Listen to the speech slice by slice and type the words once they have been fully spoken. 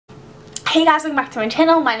Hey guys, welcome back to my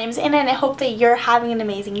channel. My name is Anna and I hope that you're having an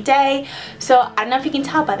amazing day. So I don't know if you can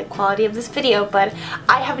tell by the quality of this video, but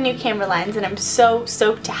I have a new camera lens and I'm so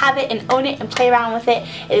stoked to have it and own it and play around with it.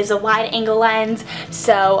 It is a wide angle lens,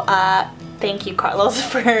 so thank you Carlos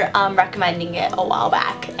for recommending it a while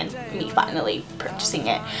back and me finally purchasing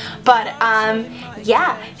it. But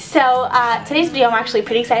yeah, so today's video I'm actually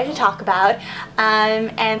pretty excited to talk about,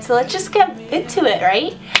 and so let's just get into it,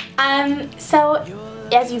 right? So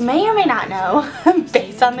as you may or may not know,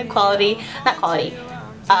 based on the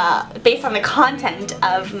based on the content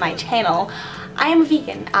of my channel, I am a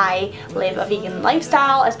vegan. I live a vegan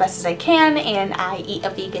lifestyle as best as I can, and I eat a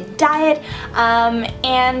vegan diet,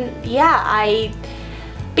 and yeah, I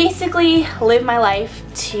basically live my life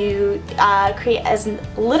to create as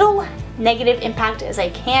little negative impact as I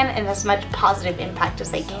can and as much positive impact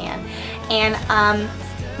as I can. And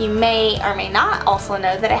you may or may not also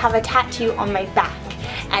know that I have a tattoo on my back,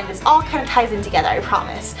 and this all kind of ties in together, I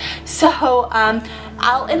promise. So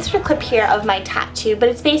I'll insert a clip here of my tattoo, but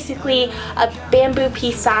it's basically a bamboo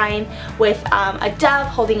peace sign with a dove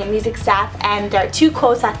holding a music staff, and there are two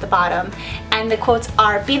quotes at the bottom, and the quotes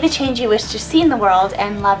are "Be the change you wish to see in the world"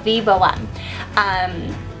 and "La vie bohème."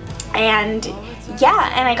 And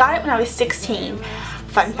yeah, and I got it when I was 16.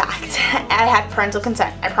 Fun fact, I had parental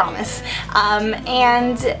consent, I promise.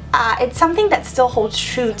 And it's something that still holds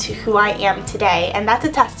true to who I am today, and that's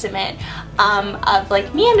a testament of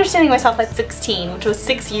like me understanding myself at 16, which was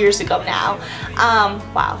 6 years ago now.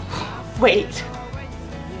 Wow, wait,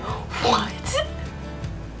 what?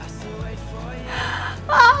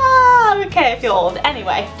 Okay, I feel old.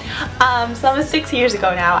 Anyway, so that was 6 years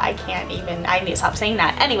ago now. I need to stop saying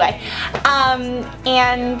that. Anyway,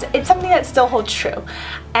 and it's something that still holds true.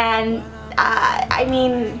 And I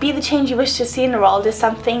mean, be the change you wish to see in the world is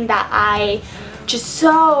something that I just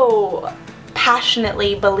so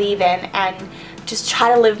passionately believe in and just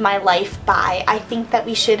try to live my life by. I think that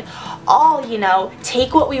we should all, you know,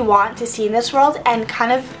 take what we want to see in this world and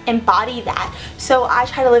kind of embody that. So I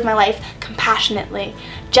try to live my life compassionately,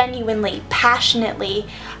 genuinely, passionately,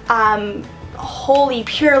 wholly,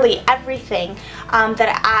 purely, everything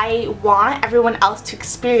that I want everyone else to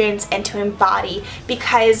experience and to embody,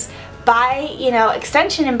 because by, you know,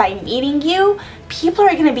 extension and by meeting you, people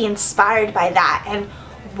are going to be inspired by that and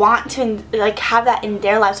want to like have that in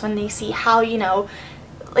their lives when they see how, you know,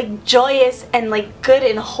 like joyous and like good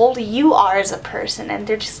and holy you are as a person, and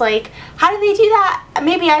they're just like, how do they do that?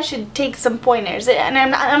 Maybe I should take some pointers. And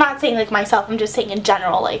I'm not saying like myself, I'm just saying in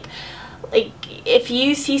general, like if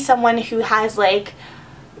you see someone who has like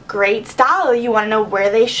great style, you want to know where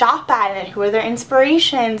they shop at and who are their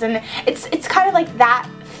inspirations, and it's kind of like that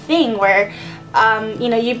thing where you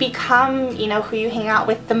know, you become, you know, who you hang out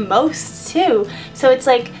with the most too. So it's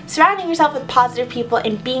like surrounding yourself with positive people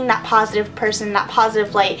and being that positive person, that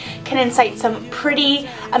positive light can incite some pretty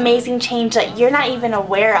amazing change that you're not even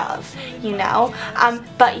aware of, you know.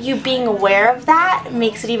 But you being aware of that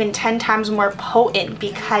makes it even 10 times more potent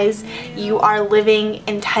because you are living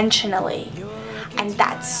intentionally. And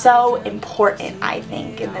that's so important, I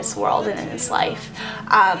think, in this world and in this life.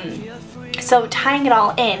 So tying it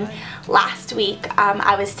all in, last week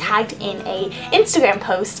I was tagged in a Instagram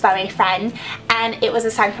post by my friend, and it was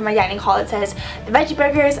a sign from my dining hall that says, "The veggie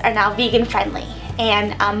burgers are now vegan friendly."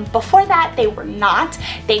 And before that they were not.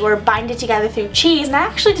 They were binded together through cheese, and I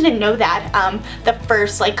actually didn't know that the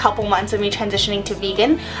first like couple months of me transitioning to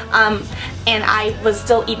vegan, and I was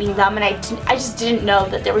still eating them, and I just didn't know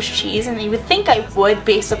that there was cheese, and you would think I would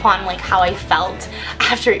based upon like how I felt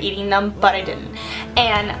after eating them, but I didn't.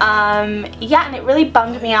 And yeah, and it really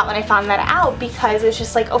bummed me out when I found that out, because it was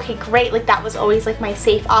just like, okay, great, like that was always like my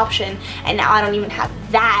safe option, and now I don't even have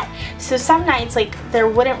that. So some nights like there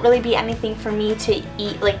wouldn't really be anything for me to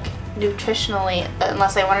eat like nutritionally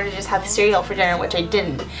unless I wanted to just have cereal for dinner, which I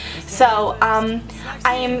didn't. So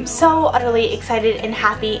I am so utterly excited and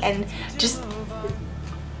happy and just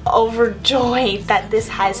overjoyed that this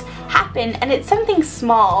has happened, and it's something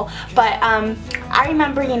small, but I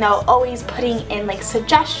remember, you know, always putting in like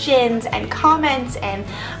suggestions and comments, and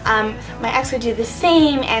my ex would do the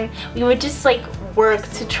same, and we would just like work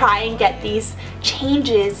to try and get these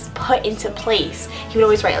changes put into place. He would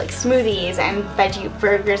always write like smoothies and veggie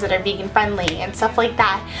burgers that are vegan friendly and stuff like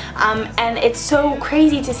that, and it's so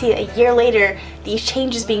crazy to see a year later these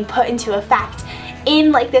changes being put into effect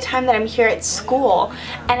in like the time that I'm here at school.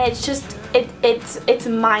 And it's just it's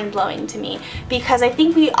mind-blowing to me, because I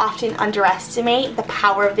think we often underestimate the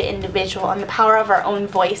power of the individual and the power of our own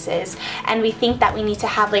voices, and we think that we need to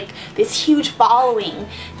have like this huge following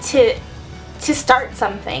to start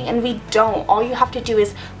something, and we don't. All you have to do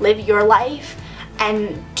is live your life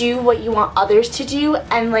and do what you want others to do,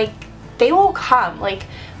 and like they will come, like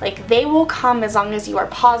they will come as long as you are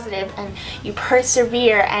positive and you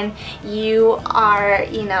persevere and you are,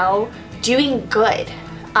 you know, doing good,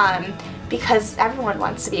 because everyone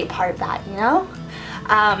wants to be a part of that, you know?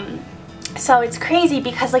 So it's crazy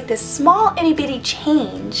because like this small itty bitty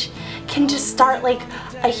change can just start like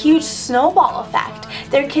a huge snowball effect.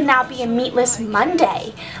 There can now be a meatless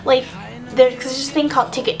Monday. Like there's this thing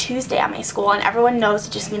called Ticket Tuesday at my school, and everyone knows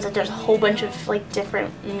it just means that there's a whole bunch of like different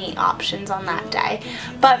meat options on that day.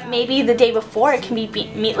 But maybe the day before it can be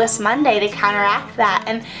Meatless Monday to counteract that,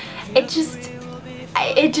 and it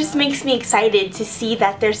just makes me excited to see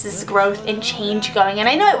that there's this growth and change going. And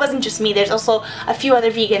I know it wasn't just me, there's also a few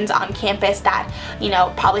other vegans on campus that, you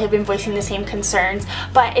know, probably have been voicing the same concerns,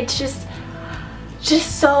 but it's just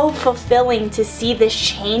so fulfilling to see this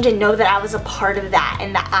change and know that I was a part of that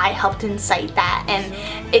and that I helped incite that. And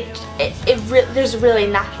there's really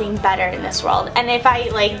nothing better in this world. And if I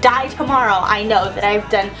like die tomorrow, I know that I've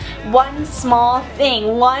done one small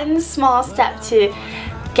thing, one small step to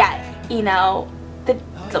get, you know,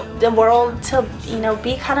 the world to, you know,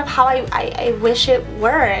 be kind of how I wish it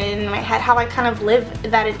were, in my head how I kind of live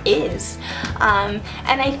that it is. And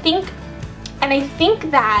I think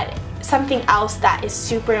that something else that is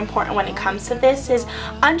super important when it comes to this is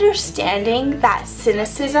understanding that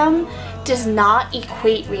cynicism does not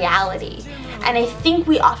equate reality. And I think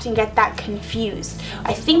we often get that confused.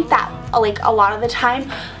 I think that like a lot of the time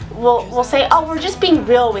we'll say, oh, we're just being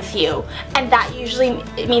real with you, and that usually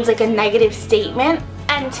it means like a negative statement.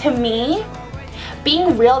 And to me,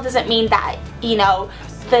 being real doesn't mean that, you know,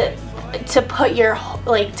 to put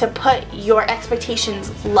your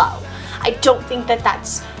expectations low. I don't think that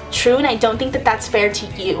that's true, and I don't think that that's fair to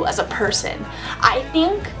you as a person. I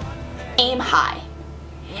think aim high.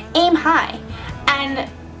 Aim high. And,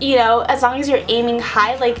 you know, as long as you're aiming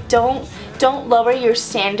high, like don't lower your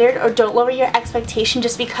standard or don't lower your expectation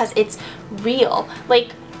just because it's real. Like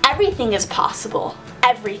everything is possible.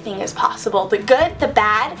 Everything is possible. The good, the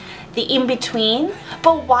bad, the in-between.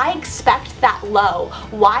 But why expect that low?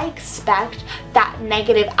 Why expect that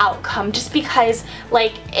negative outcome just because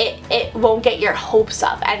like it won't get your hopes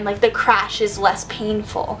up and like the crash is less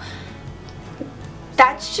painful?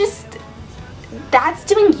 That's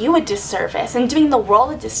doing you a disservice and doing the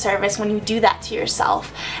world a disservice when you do that to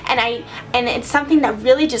yourself. And it's something that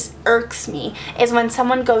really just irks me, is when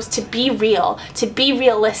someone goes to be real, to be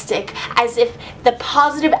realistic, as if the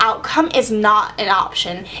positive outcome is not an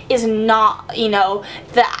option, is not, you know,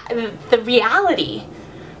 the reality.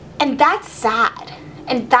 And that's sad.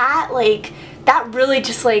 And that really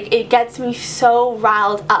just like, it gets me so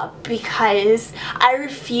riled up, because I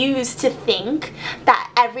refuse to think that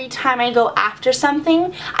every time I go after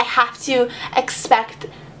something I have to expect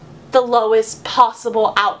the lowest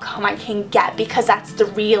possible outcome I can get, because that's the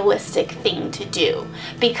realistic thing to do,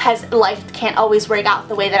 because life can't always work out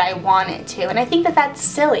the way that I want it to. And I think that that's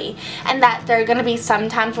silly, and that there are going to be some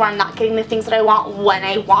times where I'm not getting the things that I want when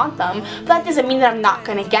I want them, but that doesn't mean that I'm not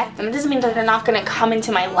going to get them. It doesn't mean that they're not going to come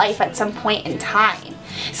into my life at some point in time.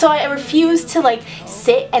 So I refuse to like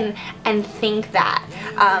sit and think that,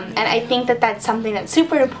 and I think that that's something that's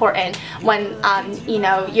super important when you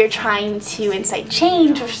know, you're trying to incite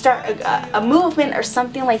change or start a movement or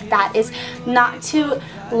something like that, is not to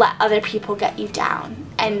let other people get you down,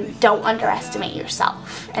 and don't underestimate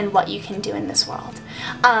yourself and what you can do in this world.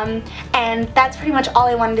 And that's pretty much all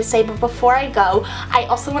I wanted to say. But before I go, I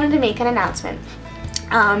also wanted to make an announcement.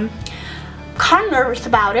 Kind of nervous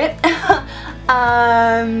about it.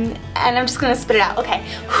 And I'm just gonna spit it out. Okay.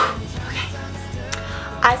 Okay.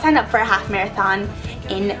 I signed up for a half marathon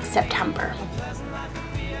in September.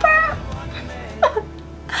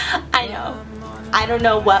 I know. I don't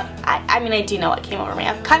know what, I mean, I do know what came over me.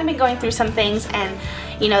 I've kind of been going through some things, and,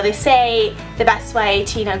 you know, they say the best way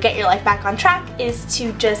to, you know, get your life back on track is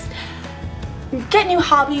to just get new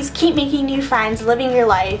hobbies, keep making new friends, living your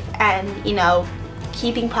life, and, you know,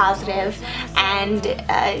 keeping positive and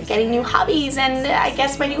getting new hobbies. And I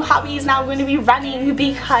guess my new hobby is now going to be running,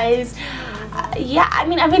 because yeah, I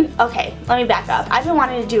mean, okay, let me back up. I've been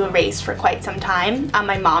wanting to do a race for quite some time.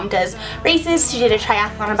 My mom does races. She did a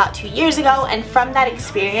triathlon about 2 years ago, and from that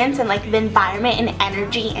experience and like the environment and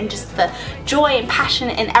energy and just the joy and passion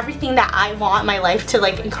and everything that I want my life to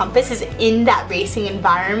like encompass is in that racing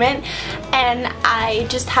environment. And I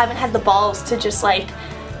just haven't had the balls to just like,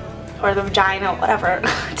 or the vagina, whatever,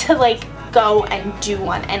 to like go and do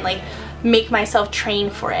one and like make myself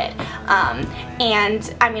train for it.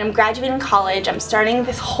 And I mean, I'm graduating college, I'm starting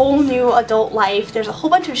this whole new adult life, there's a whole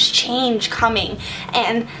bunch of change coming,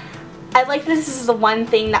 and I like this is the one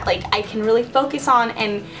thing that like I can really focus on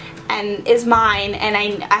and is mine, and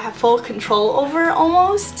I have full control over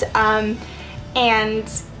almost, and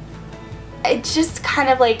it's just kind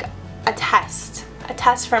of like a test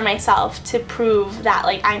for myself to prove that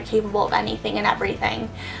like I'm capable of anything and everything.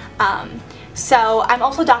 So I'm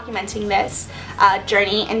also documenting this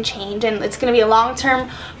journey and change, and it's going to be a long-term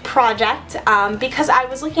project because I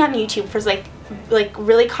was looking on YouTube for like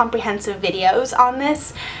really comprehensive videos on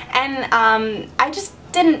this, and I just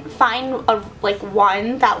didn't find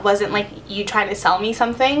one that wasn't like you trying to sell me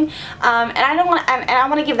something, and I don't want and I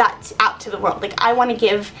want to give that out to the world. Like I want to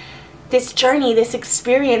give this journey, this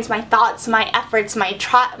experience, my thoughts, my efforts, my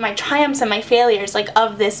triumphs and my failures like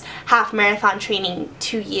of this half marathon training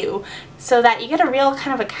to you, so that you get a real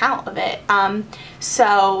kind of account of it.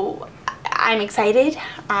 So I'm excited,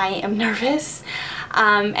 I am nervous,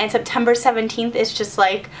 and September 17th is just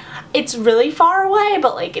like, it's really far away,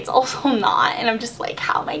 but like it's also not, and I'm just like,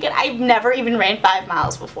 how am I gonna, I've never even ran 5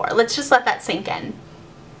 miles before. Let's just let that sink in.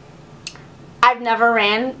 I've never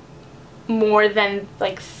ran more than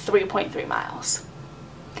like 3.3 miles,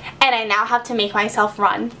 and I now have to make myself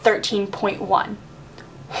run 13.1.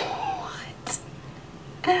 What?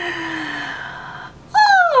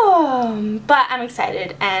 But I'm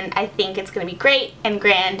excited, and I think it's gonna be great and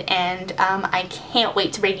grand, and I can't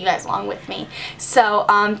wait to bring you guys along with me. So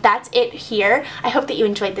that's it here. I hope that you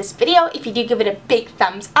enjoyed this video. If you do, give it a big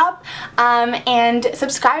thumbs up, and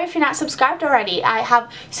subscribe if you're not subscribed already. I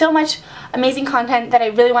have so much amazing content that I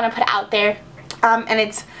really want to put out there, and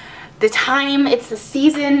it's the time, it's the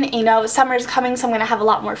season, you know, summer's coming, so I'm gonna have a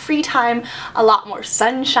lot more free time, a lot more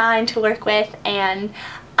sunshine to work with, and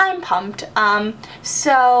I'm pumped.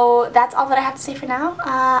 So that's all that I have to say for now.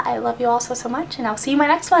 I love you all so much, and I'll see you in my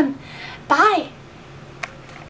next one. Bye!